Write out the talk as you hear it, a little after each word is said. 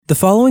The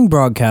following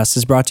broadcast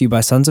is brought to you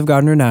by Sons of God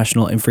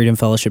International and Freedom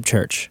Fellowship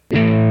Church. Hello,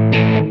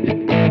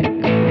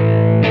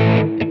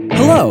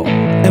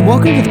 and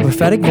welcome to the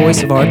prophetic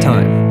voice of our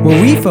time,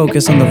 where we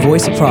focus on the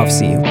voice of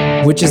prophecy,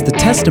 which is the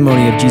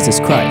testimony of Jesus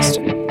Christ.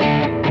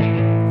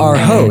 Our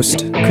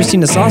host,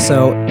 Christina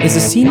Sasso, is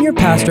a senior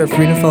pastor at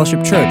Freedom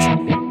Fellowship Church.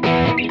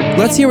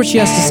 Let's hear what she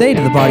has to say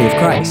to the body of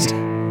Christ.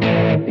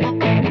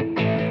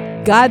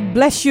 God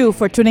bless you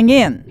for tuning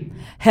in.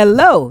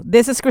 Hello,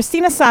 this is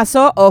Christina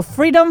Sasso of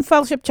Freedom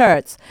Fellowship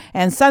Church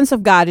and Sons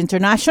of God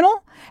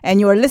International, and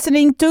you are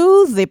listening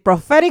to the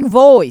prophetic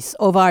voice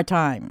of our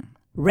time.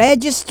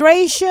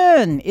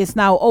 Registration is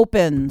now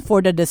open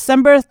for the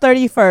December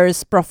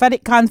 31st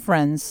prophetic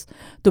conference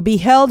to be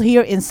held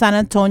here in San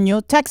Antonio,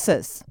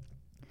 Texas.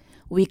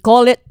 We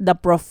call it the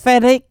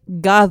Prophetic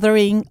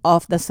Gathering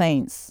of the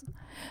Saints.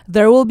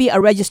 There will be a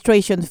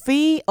registration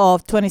fee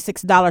of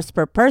 $26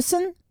 per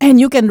person, and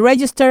you can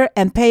register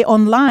and pay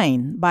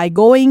online by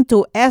going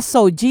to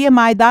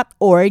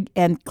sogmi.org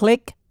and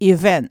click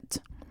Event.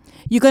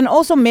 You can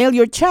also mail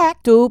your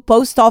check to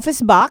Post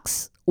Office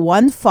Box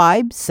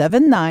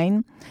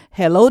 1579,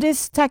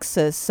 Helotes,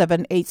 Texas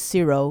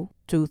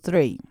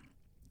 78023.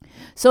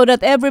 So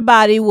that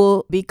everybody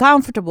will be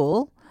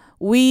comfortable,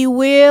 we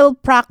will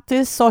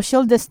practice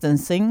social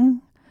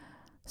distancing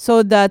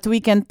so that we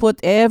can put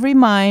every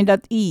mind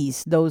at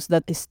ease, those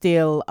that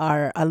still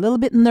are a little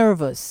bit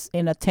nervous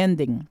in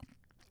attending.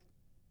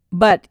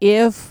 But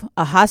if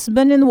a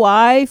husband and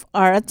wife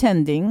are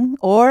attending,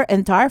 or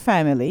entire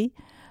family,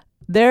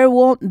 there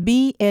won't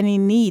be any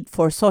need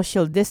for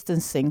social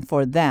distancing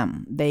for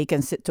them. They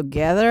can sit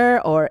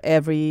together, or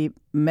every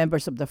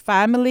members of the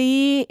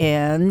family,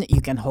 and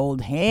you can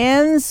hold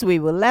hands. We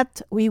will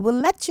let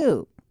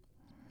you.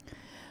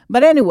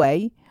 But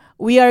anyway,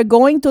 we are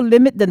going to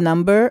limit the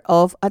number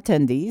of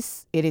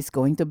attendees. It is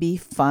going to be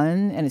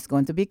fun and it's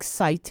going to be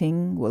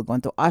exciting. We're going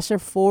to usher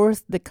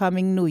forth the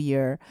coming new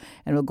year,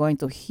 and we're going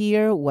to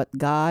hear what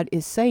God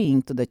is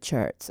saying to the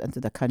church and to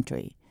the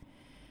country.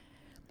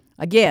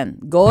 Again,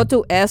 go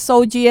to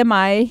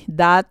sogmi.org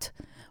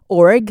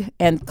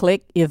and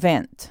click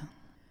Event.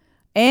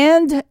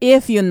 And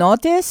if you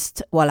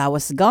noticed, while I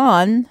was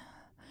gone,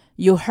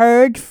 you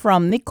heard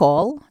from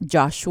Nicole,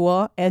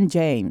 Joshua, and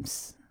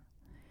James.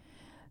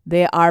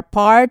 They are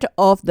part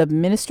of the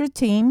ministry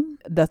team.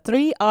 The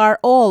three are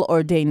all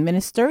ordained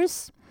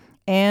ministers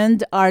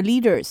and are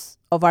leaders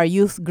of our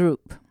youth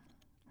group.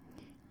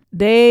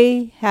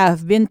 They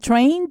have been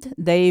trained.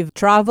 They've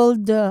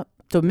traveled to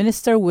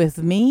minister with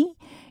me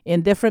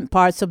in different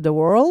parts of the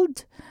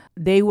world.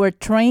 They were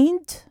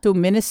trained to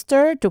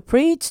minister, to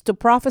preach, to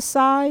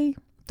prophesy,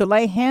 to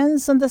lay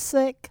hands on the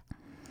sick.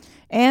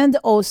 And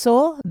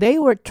also, they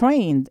were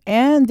trained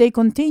and they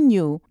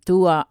continue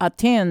to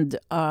attend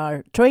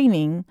our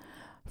training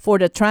for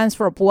the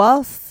transfer of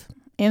wealth,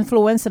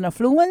 influence, and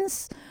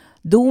affluence,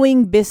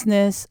 doing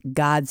business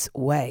God's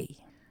way.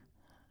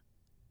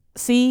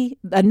 See,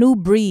 a new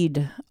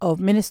breed of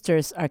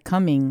ministers are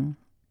coming,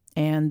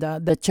 and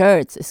the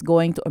church is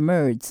going to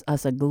emerge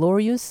as a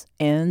glorious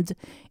and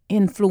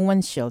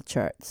influential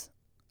church.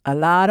 A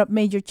lot of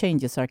major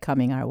changes are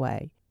coming our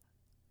way.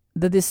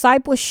 The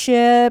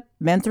discipleship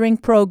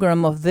mentoring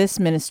program of this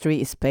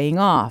ministry is paying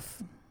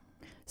off.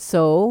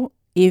 So,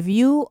 if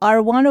you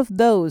are one of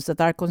those that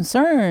are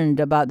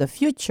concerned about the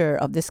future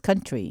of this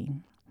country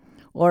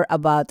or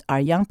about our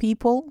young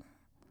people,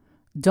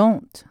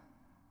 don't.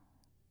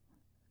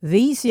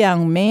 These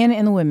young men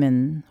and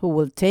women who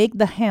will take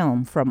the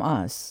helm from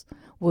us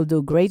will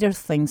do greater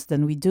things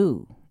than we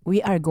do.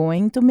 We are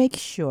going to make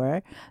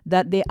sure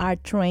that they are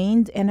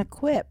trained and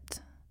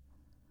equipped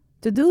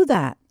to do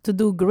that, to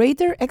do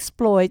greater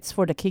exploits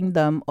for the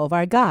kingdom of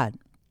our God.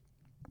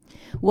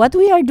 What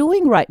we are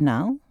doing right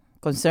now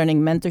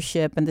concerning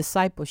mentorship and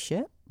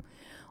discipleship,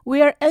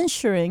 we are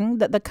ensuring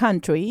that the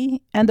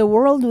country and the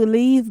world we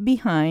leave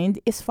behind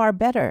is far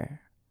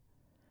better.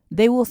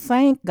 They will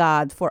thank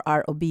God for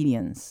our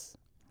obedience.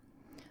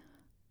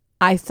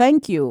 I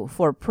thank you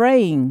for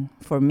praying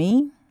for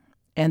me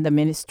and the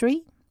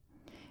ministry,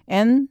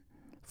 and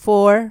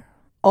for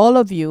all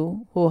of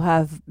you who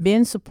have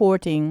been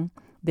supporting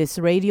this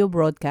radio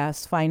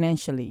broadcast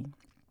financially.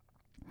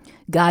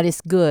 God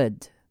is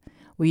good.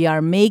 We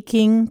are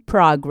making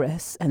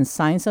progress, and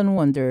signs and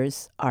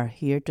wonders are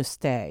here to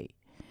stay.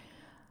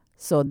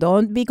 So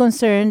don't be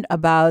concerned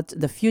about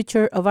the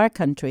future of our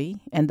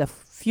country and the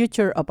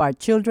future of our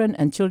children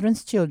and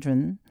children's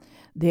children.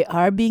 They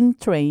are being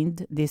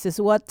trained. This is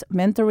what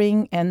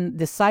mentoring and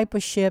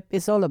discipleship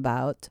is all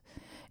about.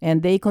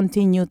 And they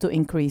continue to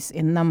increase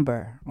in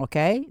number,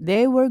 okay?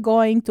 They were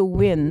going to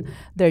win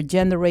their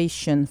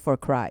generation for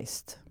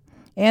Christ.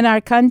 And our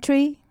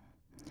country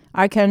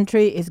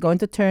is going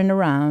to turn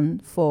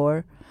around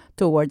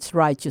towards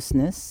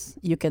righteousness.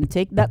 You can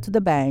take that to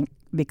the bank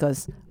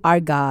because our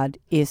God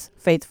is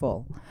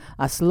faithful.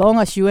 As long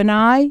as you and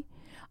I,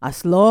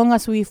 as long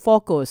as we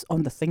focus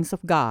on the things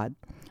of God,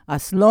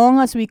 as long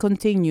as we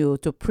continue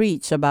to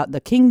preach about the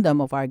kingdom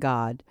of our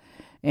God,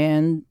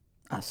 and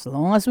as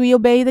long as we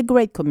obey the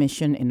Great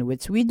Commission, in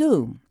which we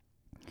do,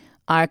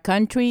 our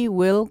country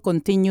will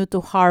continue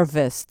to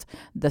harvest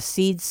the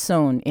seeds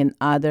sown in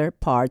other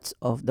parts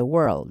of the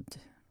world,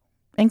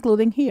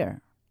 including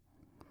here.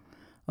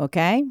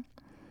 Okay?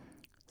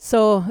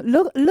 So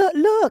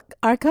look,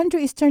 our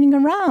country is turning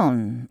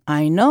around.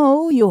 I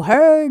know you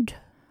heard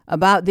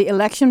about the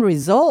election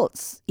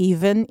results,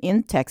 even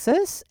in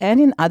Texas and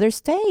in other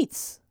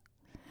states.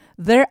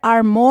 There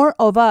are more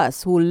of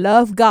us who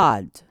love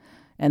God,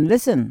 and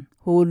listen,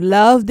 who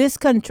love this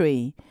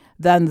country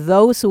than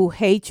those who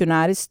hate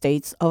United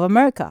States of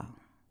America.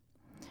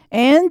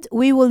 And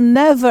we will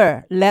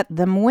never let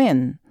them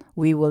win.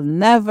 We will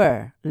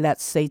never let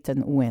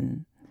Satan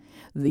win.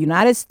 The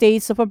United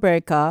States of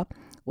America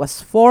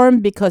was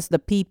formed because the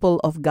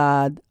people of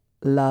God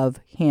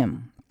love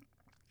him.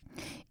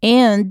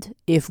 And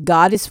if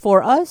God is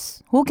for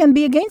us, who can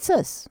be against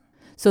us?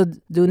 So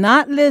do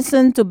not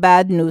listen to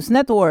bad news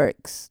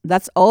networks.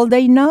 That's all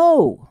they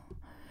know.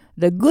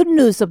 The good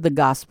news of the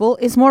gospel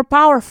is more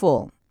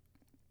powerful.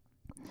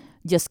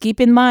 Just keep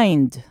in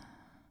mind,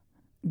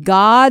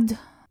 God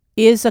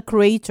is a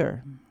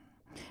creator,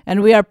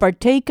 and we are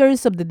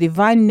partakers of the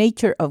divine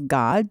nature of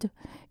God,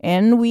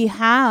 and we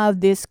have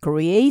these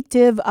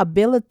creative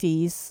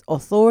abilities,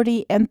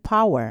 authority, and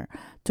power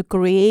to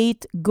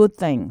create good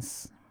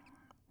things.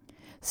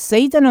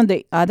 Satan, on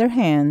the other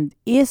hand,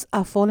 is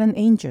a fallen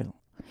angel.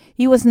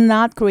 He was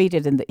not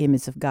created in the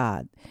image of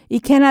God.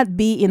 He cannot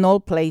be in all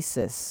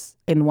places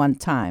in one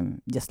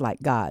time, just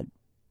like God.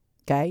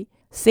 Okay?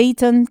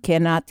 Satan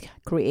cannot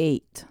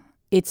create.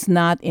 It's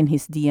not in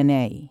his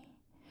DNA.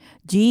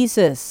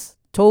 Jesus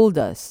told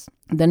us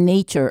the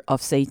nature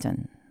of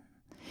Satan.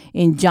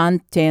 In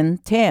John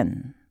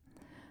 10:10,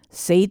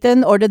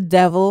 Satan, or the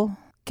devil,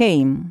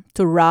 came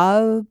to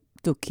rob,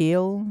 to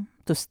kill,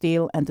 to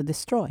steal, and to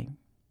destroy.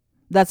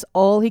 That's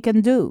all he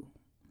can do.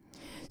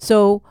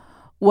 So,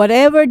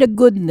 whatever the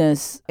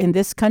goodness in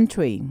this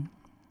country,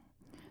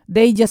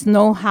 they just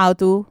know how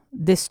to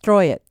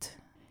destroy it.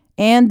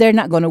 And they're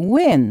not going to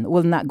win.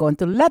 We're not going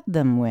to let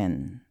them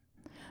win.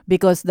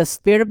 Because the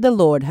Spirit of the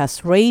Lord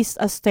has raised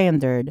a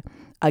standard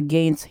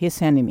against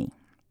his enemy.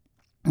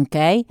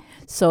 Okay?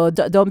 So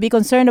don't be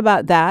concerned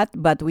about that.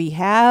 But we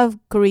have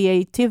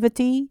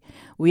creativity.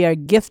 We are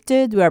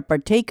gifted. We are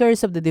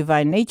partakers of the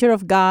divine nature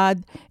of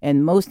God.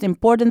 And most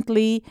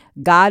importantly,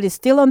 God is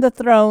still on the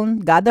throne,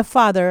 God the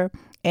Father.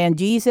 And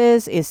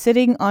Jesus is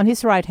sitting on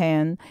his right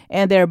hand.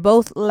 And they're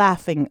both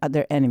laughing at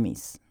their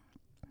enemies.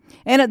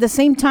 And at the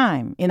same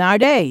time, in our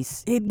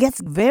days, it gets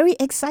very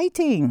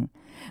exciting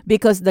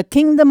because the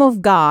kingdom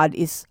of God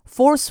is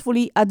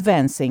forcefully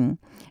advancing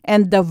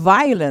and the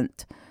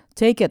violent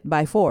take it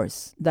by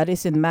force. That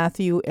is in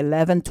Matthew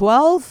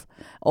 11:12,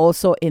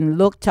 also in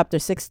Luke chapter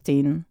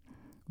 16,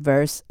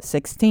 verse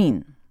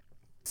 16.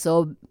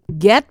 So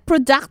get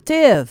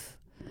productive.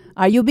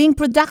 Are you being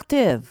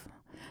productive?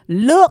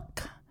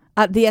 Look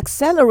at the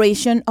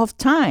acceleration of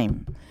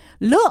time.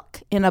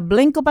 Look, in a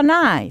blink of an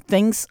eye,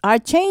 things are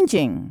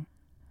changing.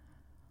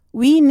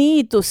 We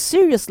need to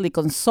seriously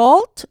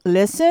consult,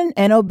 listen,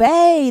 and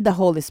obey the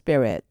Holy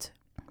Spirit.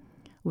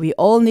 We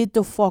all need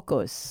to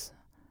focus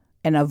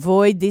and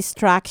avoid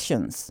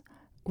distractions.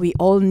 We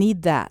all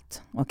need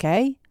that,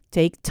 okay?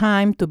 Take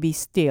time to be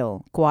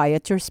still.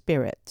 Quiet your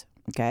spirit,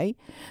 okay?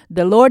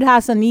 The Lord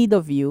has a need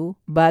of you,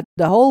 but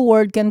the whole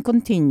world can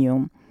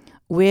continue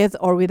with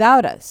or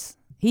without us.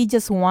 He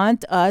just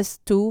wants us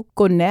to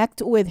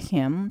connect with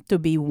him, to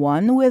be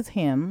one with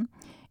him,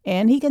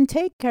 and he can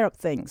take care of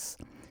things.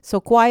 So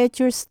quiet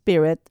your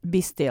spirit, be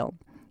still.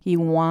 He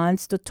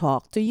wants to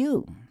talk to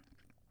you.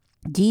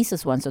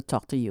 Jesus wants to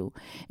talk to you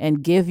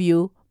and give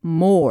you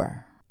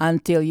more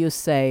until you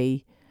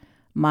say,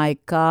 my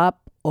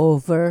cup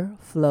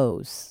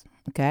overflows.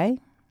 Okay?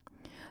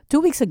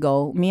 2 weeks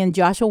ago, me and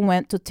Joshua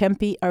went to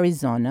Tempe,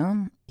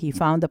 Arizona. He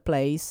found a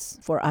place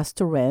for us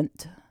to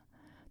rent,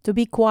 to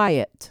be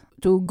quiet,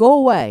 to go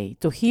away,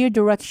 to hear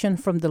direction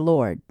from the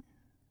Lord,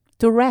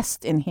 to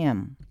rest in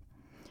him.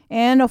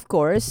 And of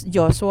course,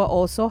 Joshua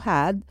also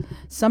had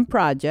some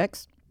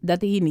projects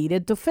that he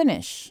needed to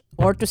finish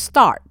or to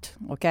start,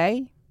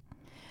 okay?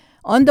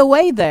 On the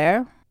way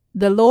there,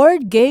 the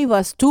Lord gave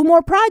us 2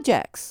 more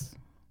projects.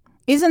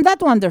 Isn't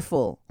that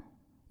wonderful?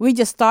 We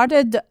just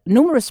started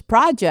numerous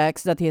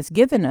projects that he has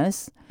given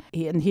us,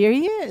 and here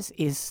he is.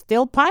 He's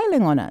still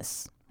piling on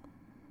us.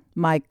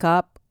 My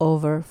cup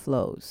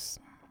overflows.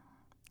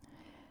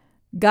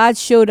 God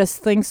showed us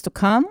things to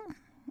come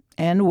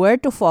and where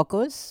to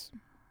focus.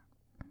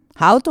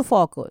 How to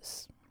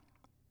focus.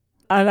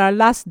 On our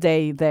last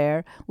day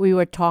there, we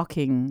were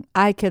talking.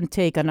 I can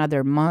take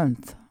another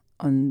month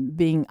on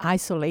being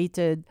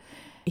isolated,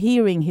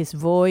 hearing his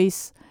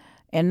voice,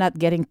 and not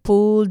getting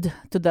pulled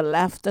to the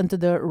left and to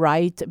the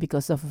right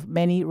because of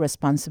many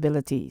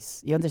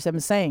responsibilities. You understand what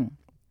I'm saying?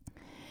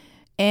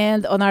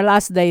 And on our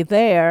last day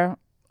there,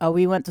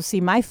 we went to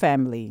see my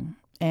family.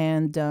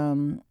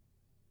 And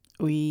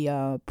we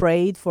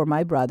prayed for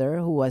my brother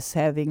who was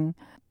having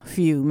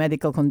few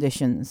medical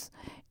conditions.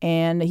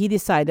 And he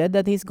decided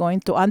that he's going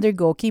to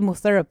undergo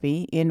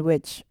chemotherapy, in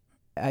which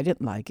I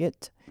didn't like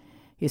it.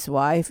 His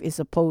wife is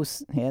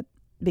opposed it.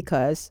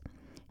 because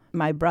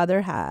my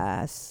brother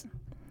has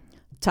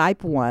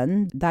type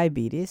 1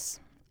 diabetes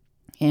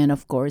and,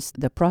 of course,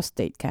 the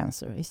prostate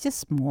cancer. It's just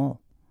small.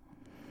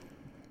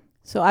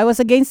 So I was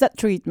against that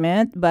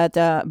treatment,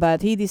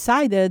 but he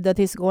decided that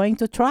he's going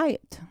to try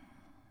it.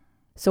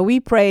 So we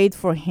prayed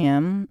for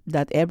him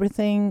that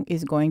everything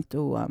is going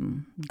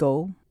to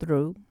go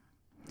through.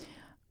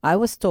 I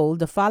was told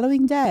the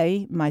following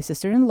day, my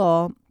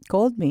sister-in-law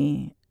called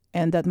me,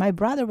 and that my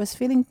brother was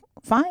feeling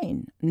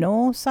fine.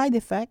 No side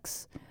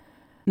effects,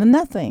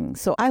 nothing.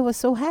 So I was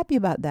so happy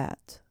about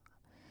that.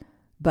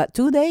 But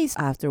 2 days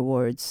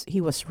afterwards, he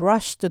was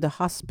rushed to the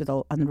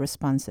hospital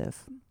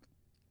unresponsive.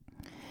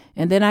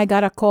 And then I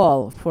got a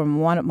call from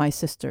one of my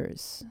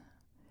sisters.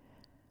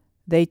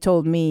 They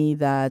told me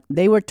that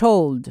they were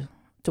told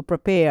to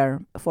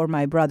prepare for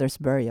my brother's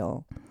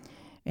burial.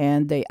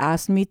 And they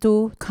asked me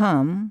to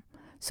come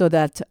so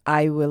that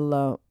I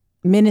will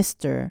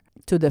minister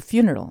to the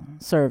funeral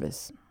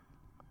service.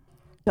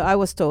 So I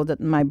was told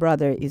that my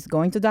brother is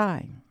going to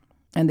die,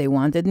 and they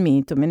wanted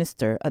me to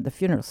minister at the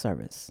funeral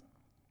service.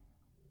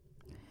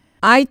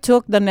 I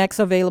took the next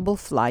available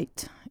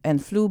flight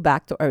and flew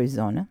back to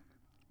Arizona.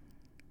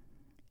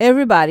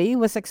 Everybody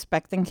was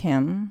expecting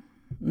him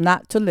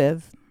not to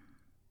live,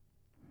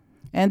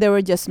 and they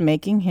were just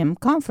making him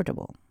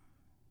comfortable.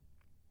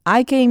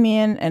 I came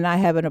in and I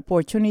have an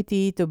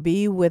opportunity to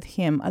be with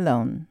him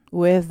alone,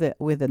 with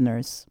the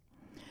nurse.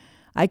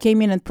 I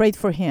came in and prayed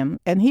for him,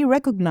 and he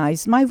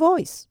recognized my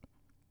voice.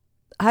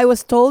 I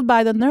was told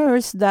by the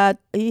nurse that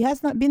he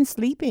has not been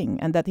sleeping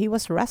and that he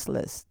was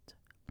restless.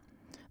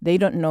 They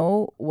don't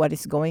know what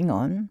is going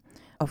on.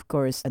 Of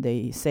course,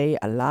 they say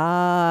a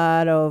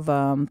lot of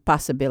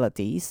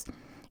possibilities,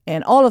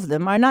 and all of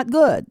them are not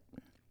good.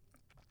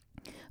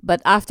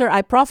 But after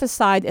I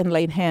prophesied and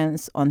laid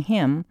hands on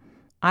him,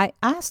 I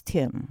asked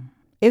him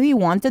if he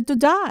wanted to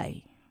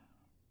die.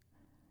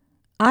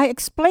 I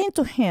explained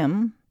to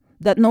him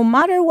that no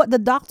matter what the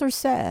doctor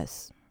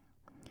says,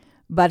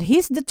 but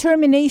his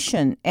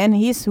determination and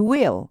his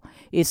will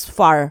is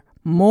far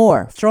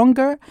more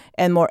stronger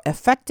and more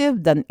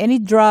effective than any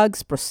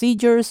drugs,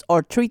 procedures,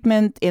 or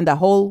treatment in the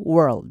whole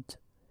world.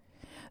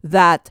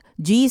 That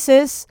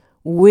Jesus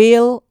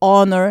will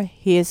honor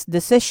his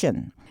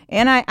decision.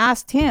 And I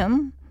asked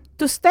him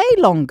to stay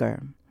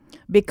longer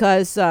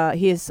because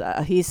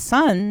his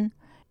son,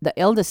 the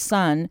eldest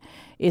son,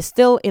 is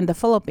still in the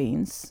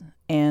Philippines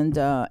and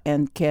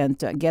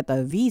can't get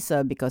a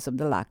visa because of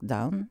the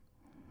lockdown.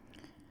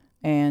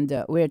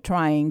 And we're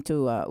trying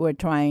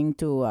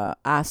to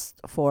ask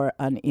for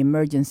an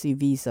emergency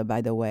visa,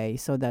 by the way,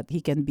 so that he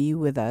can be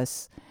with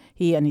us.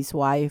 He and his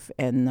wife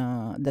and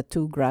the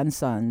 2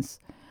 grandsons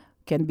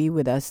can be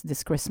with us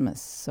this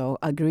Christmas. So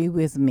agree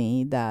with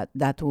me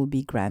that will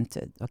be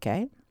granted,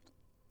 okay?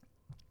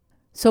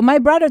 So my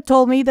brother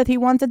told me that he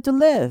wanted to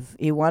live.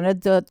 He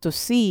wanted to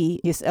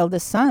see his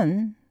eldest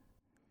son,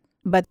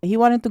 but he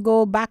wanted to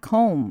go back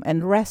home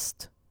and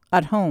rest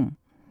at home.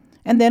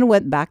 And then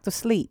went back to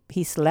sleep.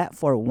 He slept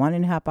for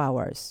 1.5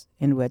 hours,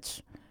 in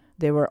which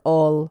they were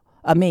all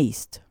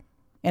amazed.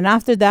 And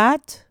after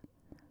that,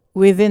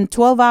 within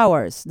 12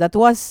 hours, that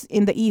was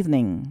in the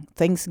evening,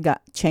 things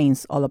got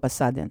changed all of a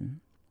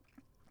sudden.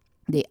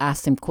 They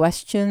asked him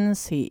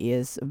questions. He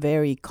is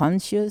very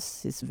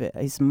conscious.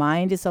 His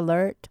mind is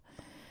alert.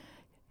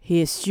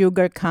 His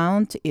sugar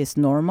count is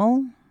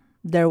normal.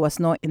 There was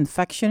no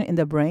infection in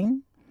the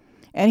brain.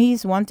 And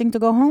he's wanting to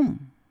go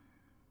home.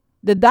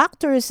 The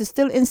doctors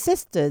still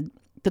insisted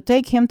to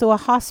take him to a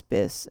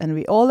hospice, and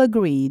we all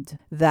agreed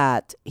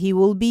that he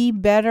will be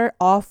better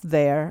off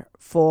there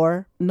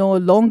for no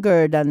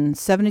longer than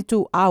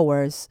 72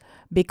 hours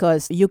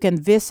because you can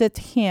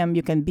visit him,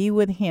 you can be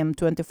with him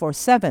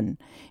 24/7.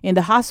 In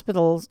the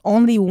hospitals,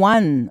 only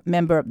one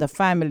member of the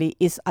family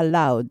is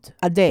allowed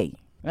a day.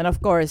 And of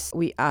course,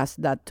 we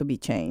asked that to be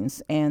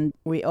changed, and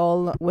we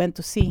all went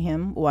to see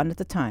him one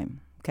at a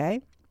time,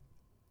 okay?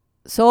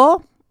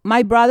 So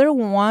my brother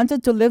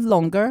wanted to live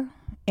longer,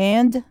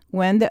 and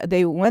when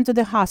they went to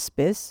the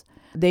hospice,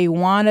 they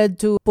wanted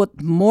to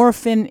put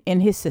morphine in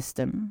his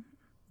system.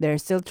 They're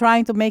still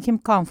trying to make him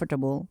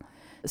comfortable.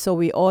 So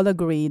we all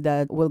agreed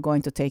that we're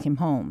going to take him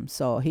home.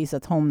 So he's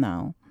at home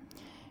now.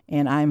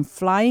 And I'm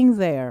flying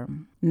there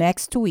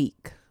next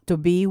week to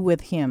be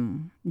with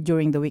him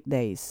during the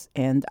weekdays.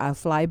 And I'll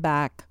fly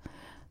back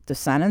to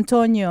San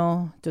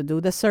Antonio to do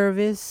the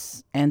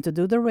service and to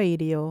do the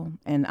radio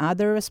and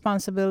other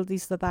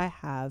responsibilities that I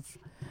have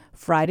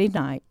Friday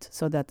night,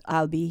 so that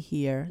I'll be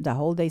here the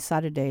whole day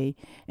Saturday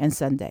and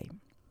Sunday.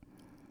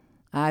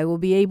 I will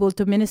be able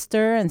to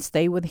minister and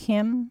stay with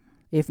him,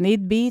 if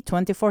need be,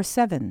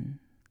 24/7.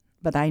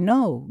 But I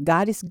know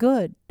God is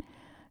good.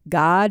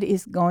 God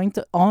is going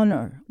to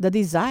honor the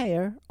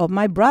desire of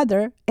my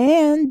brother,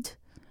 and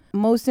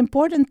most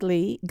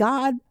importantly,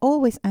 God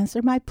always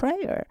answers my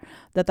prayer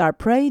that are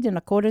prayed in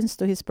accordance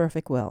to his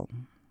perfect will.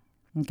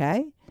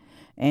 Okay?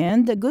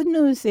 And the good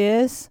news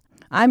is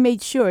I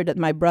made sure that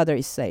my brother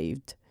is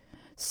saved.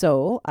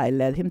 So I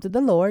led him to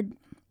the Lord,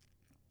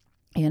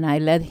 and I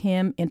led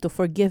him into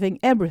forgiving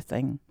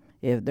everything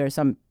If there's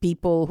some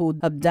people who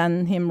have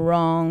done him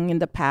wrong in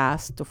the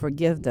past, to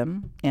forgive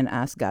them and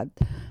ask God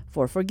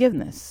for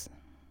forgiveness.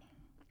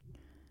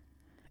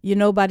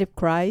 Body of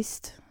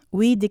Christ,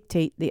 we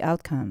dictate the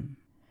outcome.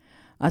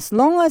 As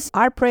long as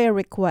our prayer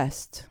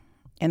request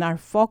and our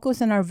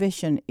focus and our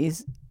vision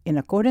is in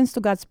accordance to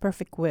God's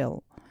perfect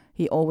will,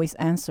 He always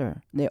answers.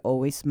 They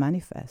always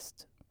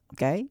manifest.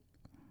 Okay?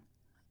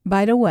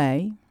 By the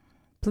way,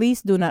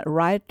 please do not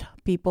write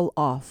people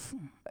off,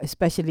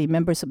 especially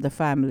members of the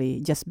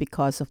family, just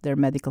because of their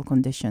medical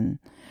condition,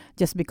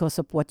 just because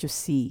of what you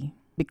see,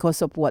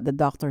 because of what the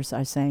doctors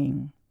are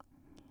saying.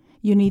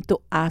 You need to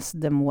ask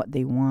them what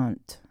they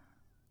want.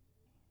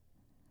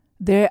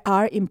 They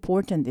are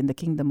important in the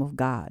kingdom of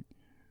God.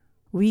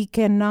 We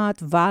cannot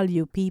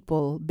value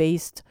people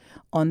based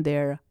on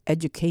their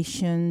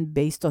education,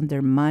 based on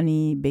their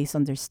money, based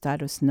on their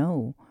status.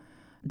 No,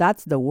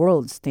 that's the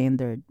world's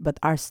standard. But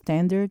our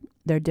standard,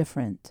 they're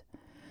different.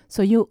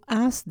 So you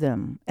ask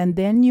them, and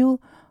then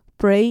you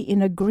pray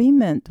in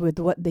agreement with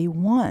what they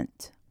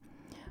want.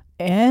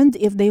 And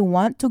if they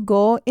want to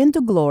go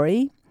into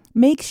glory,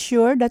 make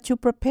sure that you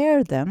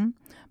prepare them.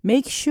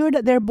 Make sure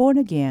that they're born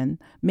again.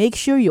 Make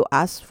sure you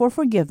ask for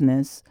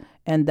forgiveness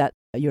and that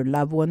your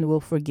loved one will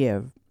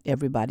forgive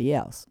everybody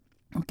else.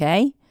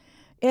 Okay?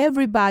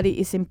 Everybody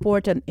is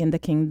important in the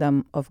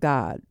kingdom of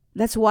God.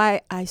 That's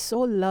why I so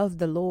love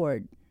the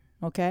Lord.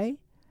 Okay?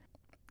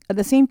 At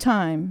the same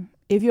time,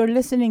 if you're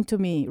listening to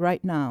me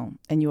right now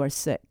and you are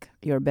sick,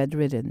 you're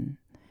bedridden,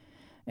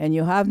 and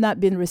you have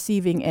not been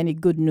receiving any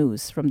good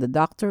news from the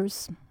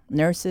doctors,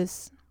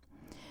 nurses,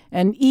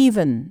 and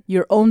even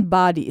your own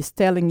body is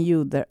telling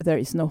you that there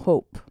is no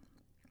hope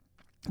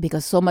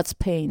because so much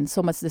pain,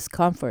 so much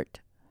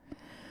discomfort.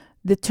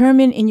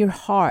 Determine in your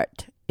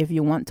heart if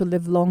you want to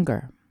live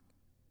longer.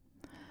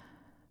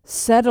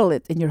 Settle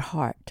it in your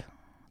heart.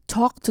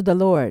 Talk to the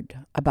Lord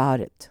about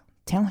it.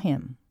 Tell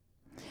Him.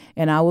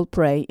 And I will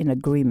pray in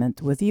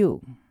agreement with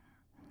you.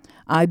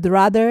 I'd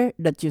rather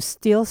that you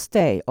still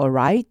stay, all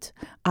right?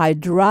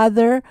 I'd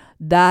rather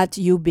that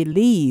you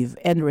believe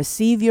and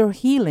receive your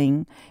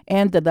healing,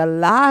 and that the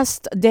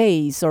last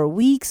days or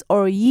weeks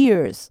or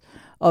years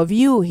of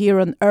you here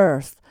on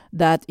earth,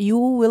 that you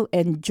will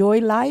enjoy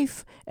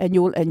life and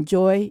you will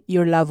enjoy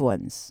your loved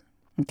ones,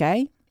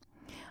 okay?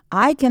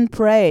 I can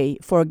pray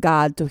for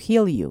God to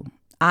heal you.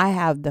 I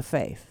have the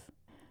faith.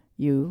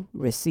 You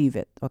receive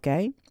it,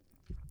 okay?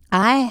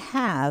 I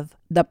have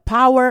the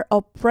power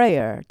of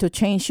prayer to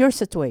change your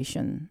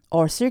situation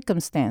or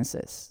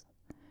circumstances.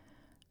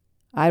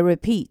 I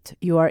repeat,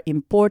 you are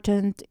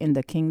important in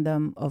the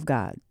kingdom of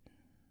God.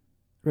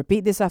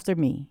 Repeat this after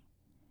me.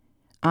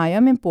 I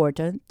am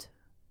important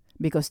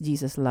because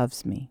Jesus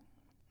loves me.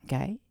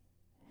 Okay?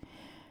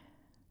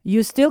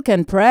 You still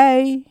can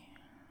pray.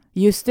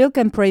 You still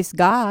can praise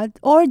God,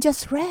 or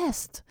just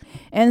rest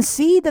and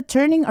see the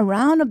turning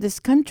around of this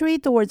country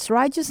towards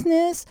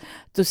righteousness,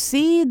 to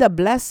see the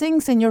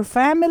blessings in your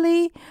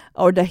family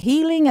or the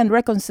healing and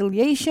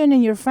reconciliation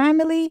in your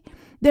family.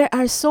 There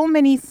are so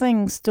many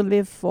things to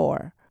live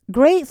for,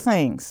 great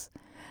things.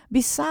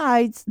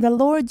 Besides, the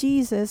Lord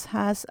Jesus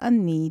has a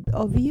need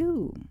of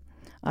you.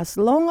 As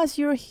long as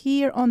you're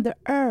here on the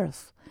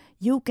earth,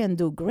 you can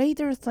do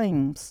greater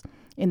things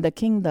in the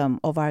kingdom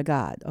of our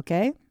God,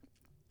 okay?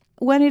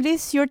 When it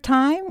is your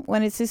time,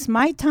 when it is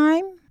my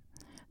time,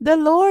 the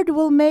Lord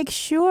will make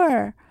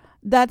sure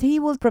that He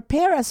will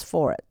prepare us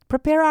for it,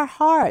 prepare our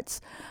hearts,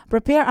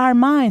 prepare our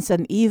minds,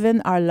 and even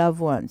our loved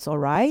ones, all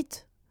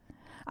right?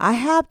 I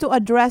have to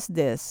address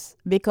this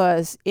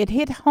because it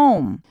hit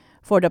home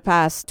for the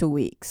past 2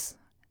 weeks.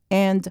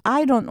 And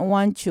I don't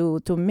want you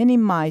to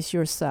minimize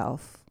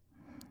yourself.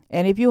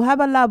 And if you have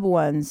a loved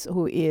one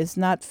who is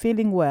not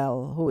feeling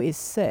well, who is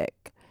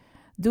sick,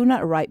 do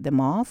not write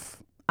them off.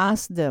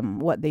 Ask them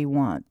what they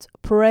want.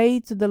 Pray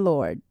to the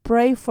Lord.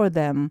 Pray for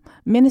them.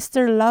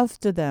 Minister love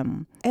to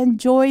them.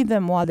 Enjoy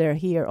them while they're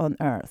here on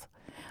earth.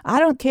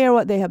 I don't care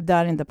what they have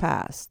done in the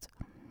past.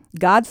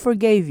 God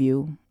forgave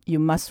you. You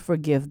must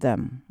forgive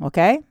them.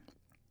 Okay?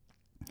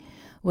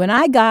 When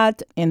I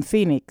got in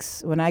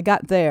Phoenix, when I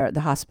got there at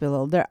the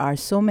hospital, there are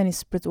so many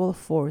spiritual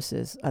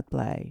forces at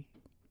play.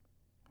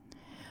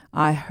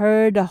 I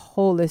heard the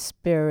Holy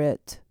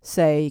Spirit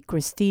say,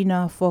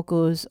 Christina,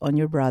 focus on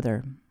your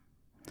brother.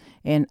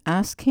 And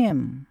ask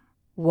him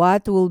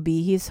what will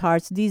be his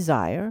heart's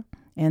desire,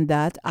 and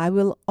that I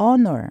will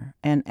honor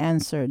and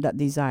answer that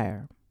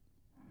desire.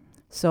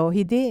 So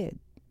he did.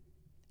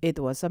 It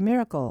was a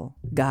miracle.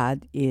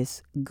 God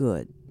is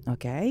good,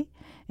 okay?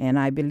 And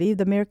I believe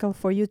the miracle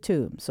for you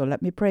too. So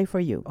let me pray for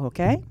you,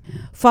 okay?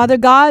 Father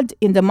God,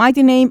 in the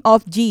mighty name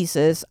of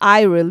Jesus,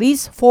 I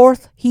release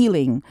forth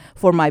healing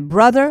for my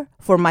brother,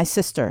 for my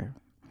sister.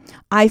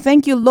 I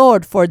thank you,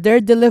 Lord, for their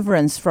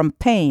deliverance from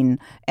pain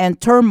and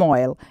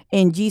turmoil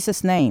in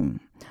Jesus'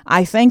 name.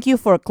 I thank you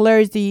for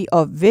clarity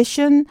of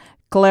vision,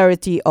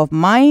 clarity of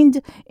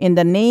mind in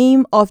the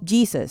name of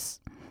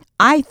Jesus.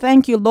 I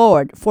thank you,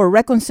 Lord, for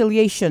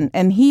reconciliation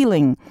and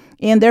healing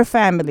in their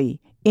family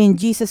in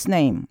Jesus'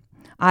 name.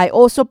 I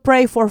also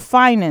pray for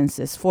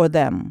finances for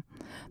them,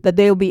 that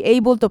they will be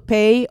able to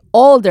pay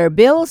all their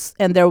bills,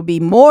 and there will be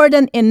more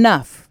than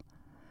enough.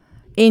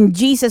 In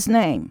Jesus'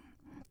 name,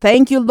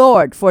 thank you,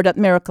 Lord, for that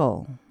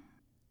miracle.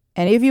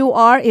 And if you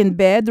are in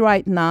bed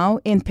right now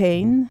in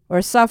pain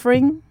or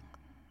suffering,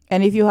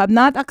 and if you have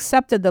not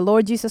accepted the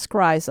Lord Jesus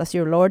Christ as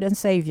your Lord and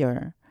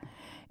Savior,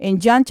 in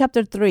John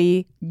chapter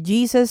 3,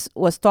 Jesus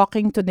was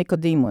talking to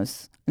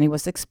Nicodemus, and he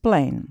was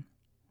explained.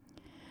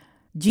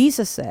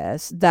 Jesus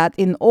says that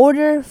in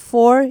order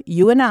for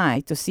you and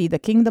I to see the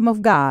kingdom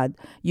of God,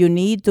 you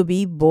need to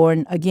be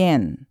born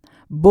again,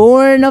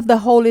 born of the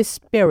Holy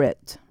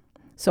Spirit.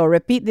 So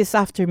repeat this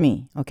after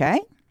me,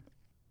 okay?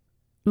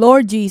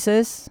 Lord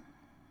Jesus,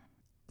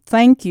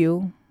 thank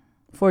you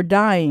for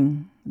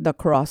dying the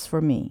cross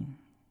for me.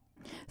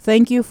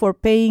 Thank you for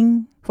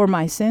paying for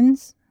my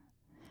sins.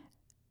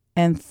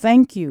 And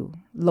thank you,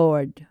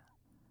 Lord,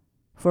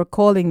 for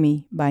calling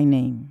me by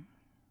name.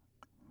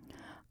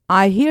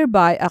 I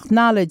hereby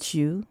acknowledge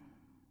you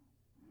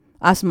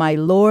as my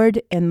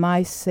Lord and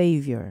my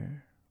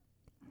Savior.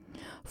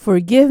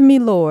 Forgive me,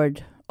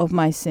 Lord, of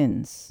my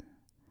sins.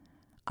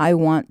 I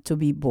want to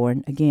be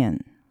born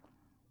again.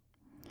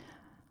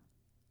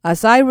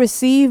 As I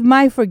receive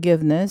my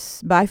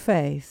forgiveness by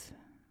faith,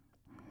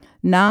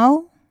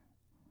 now,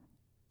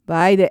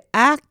 by the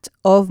act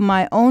of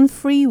my own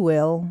free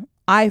will,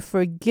 I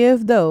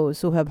forgive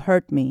those who have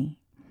hurt me,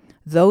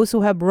 those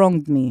who have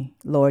wronged me,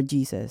 Lord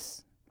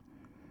Jesus.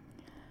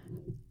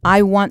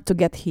 I want to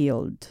get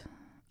healed.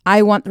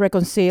 I want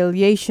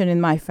reconciliation in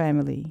my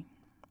family.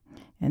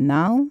 And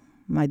now,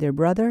 my dear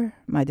brother,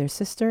 my dear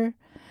sister,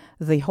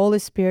 the Holy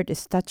Spirit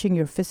is touching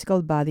your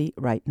physical body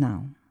right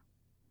now.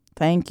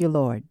 Thank you,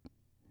 Lord.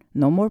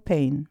 No more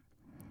pain.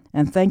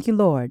 And thank you,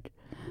 Lord,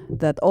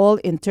 that all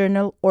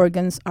internal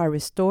organs are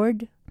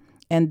restored,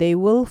 and they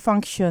will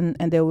function,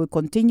 and they will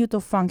continue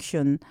to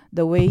function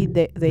the way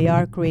they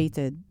are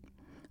created.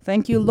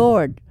 Thank you,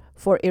 Lord,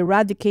 for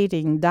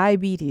eradicating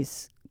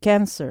diabetes,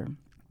 cancer,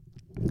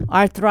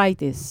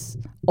 arthritis,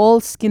 all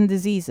skin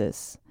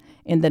diseases.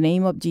 In the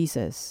name of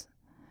Jesus,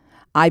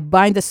 I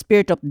bind the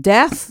spirit of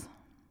death,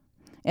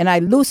 and I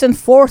loosen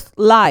forth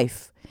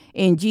life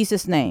in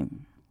Jesus'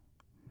 name.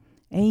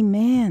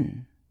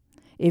 Amen.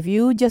 If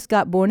you just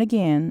got born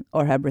again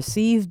or have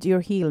received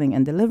your healing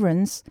and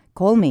deliverance,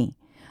 call me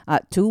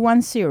at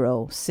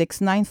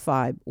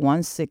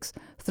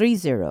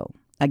 210-695-1630.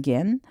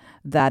 Again,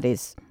 that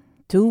is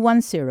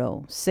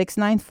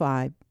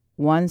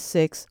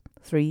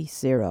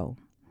 210-695-1630.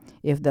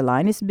 If the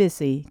line is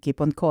busy, keep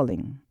on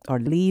calling or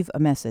leave a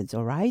message,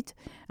 all right?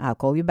 I'll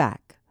call you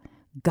back.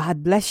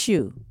 God bless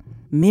you.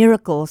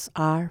 Miracles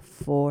are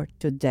for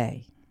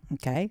today,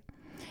 okay?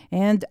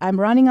 And I'm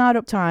running out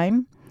of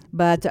time,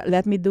 but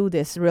let me do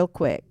this real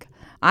quick.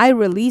 I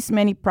released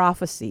many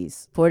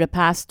prophecies for the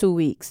past 2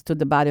 weeks to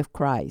the body of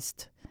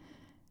Christ,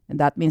 and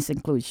that means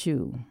includes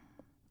you.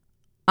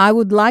 I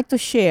would like to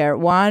share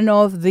one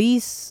of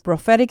these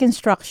prophetic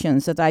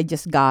instructions that I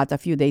just got a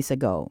few days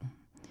ago.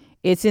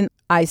 It's in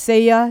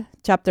Isaiah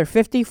chapter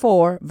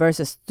 54,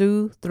 verses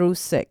 2 through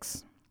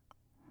 6.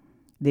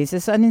 This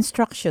is an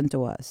instruction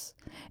to us.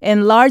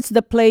 Enlarge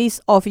the place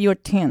of your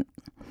tent.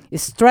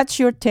 Stretch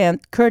your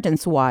tent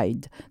curtains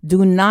wide.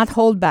 Do not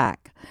hold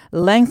back.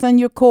 Lengthen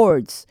your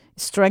cords.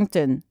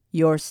 Strengthen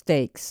your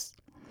stakes.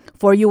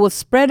 For you will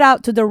spread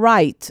out to the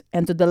right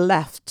and to the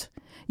left.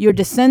 Your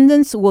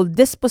descendants will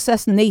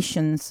dispossess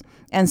nations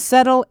and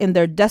settle in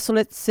their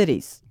desolate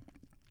cities.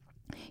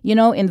 You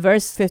know, in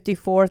verse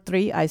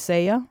 54:3,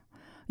 Isaiah,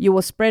 you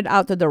will spread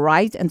out to the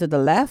right and to the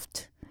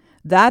left.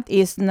 That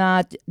is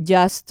not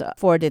just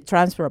for the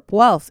transfer of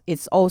wealth,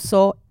 it's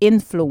also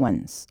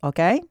influence,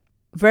 okay?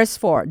 Verse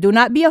 4, do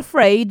not be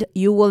afraid,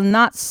 you will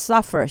not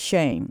suffer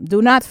shame.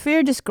 Do not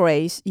fear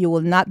disgrace, you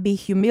will not be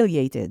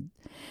humiliated.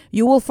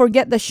 You will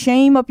forget the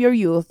shame of your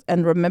youth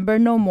and remember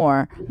no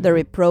more the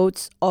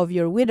reproach of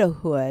your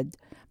widowhood,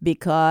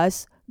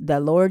 because the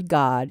Lord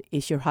God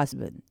is your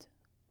husband.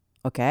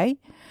 Okay?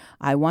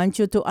 I want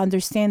you to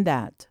understand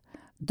that.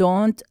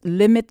 Don't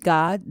limit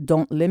God.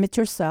 Don't limit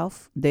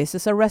yourself. This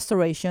is a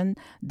restoration.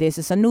 This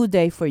is a new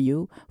day for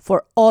you,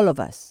 for all of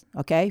us.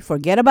 Okay?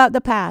 Forget about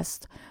the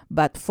past,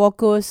 but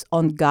focus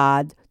on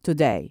God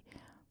today.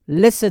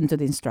 Listen to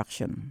the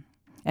instruction.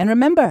 And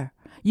remember,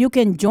 you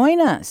can join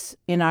us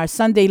in our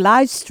Sunday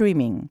live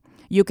streaming.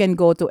 You can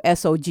go to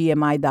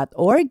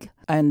sogmi.org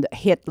and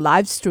hit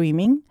live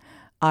streaming.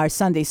 Our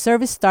Sunday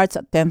service starts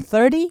at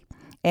 10:30.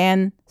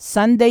 And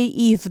Sunday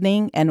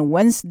evening and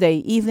Wednesday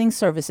evening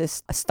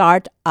services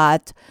start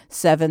at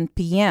 7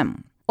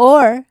 p.m.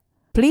 Or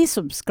please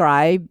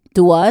subscribe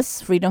to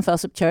us, Freedom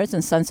Fellowship Church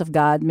and Sons of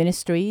God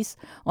Ministries,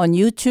 on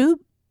YouTube.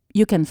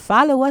 You can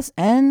follow us,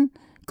 and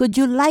could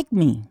you like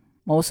me?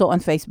 Also on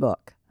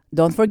Facebook.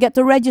 Don't forget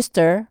to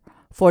register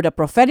for the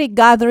prophetic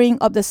gathering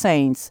of the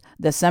saints,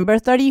 December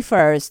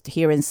 31st,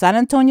 here in San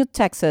Antonio,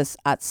 Texas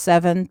at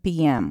 7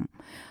 p.m.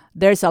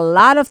 There's a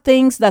lot of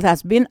things that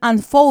has been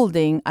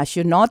unfolding, as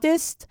you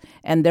noticed,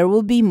 and there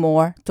will be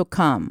more to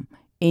come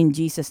in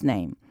Jesus'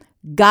 name.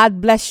 God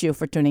bless you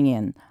for tuning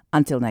in.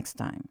 Until next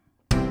time.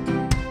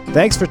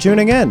 Thanks for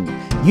tuning in.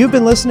 You've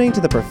been listening to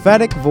the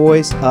prophetic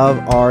voice of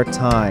our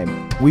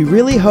time. We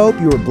really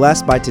hope you were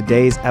blessed by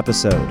today's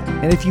episode.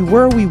 And if you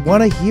were, we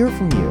want to hear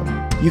from you.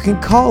 You can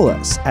call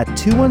us at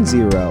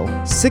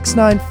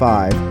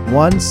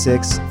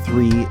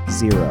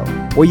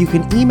 210-695-1630. Or you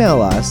can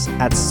email us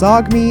at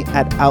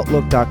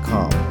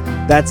sogmi@outlook.com.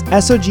 That's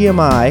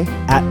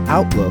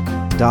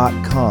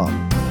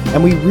SOGMI@outlook.com.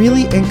 And we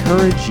really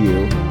encourage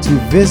you to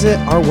visit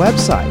our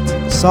website,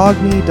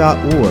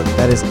 sogmi.org.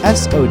 That is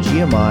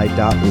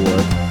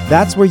SOGMI.org.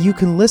 That's where you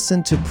can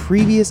listen to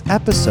previous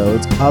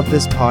episodes of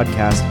this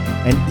podcast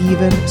and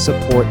even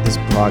support this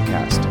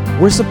broadcast.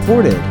 We're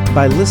supported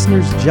by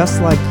listeners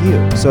just like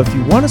you. So if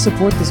you want to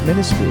support this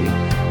ministry,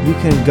 you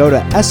can go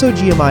to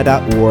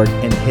SOGMI.org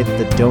and hit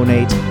the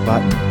donate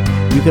button.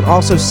 You can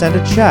also send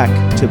a check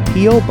to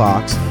P.O.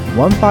 Box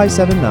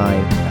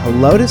 1579,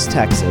 Helotes,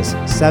 Texas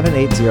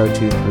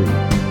 78023.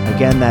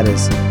 Again, that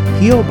is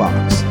P.O.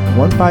 Box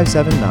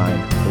 1579,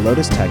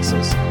 Helotes,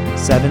 Texas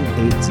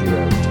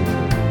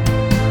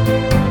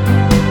 78023.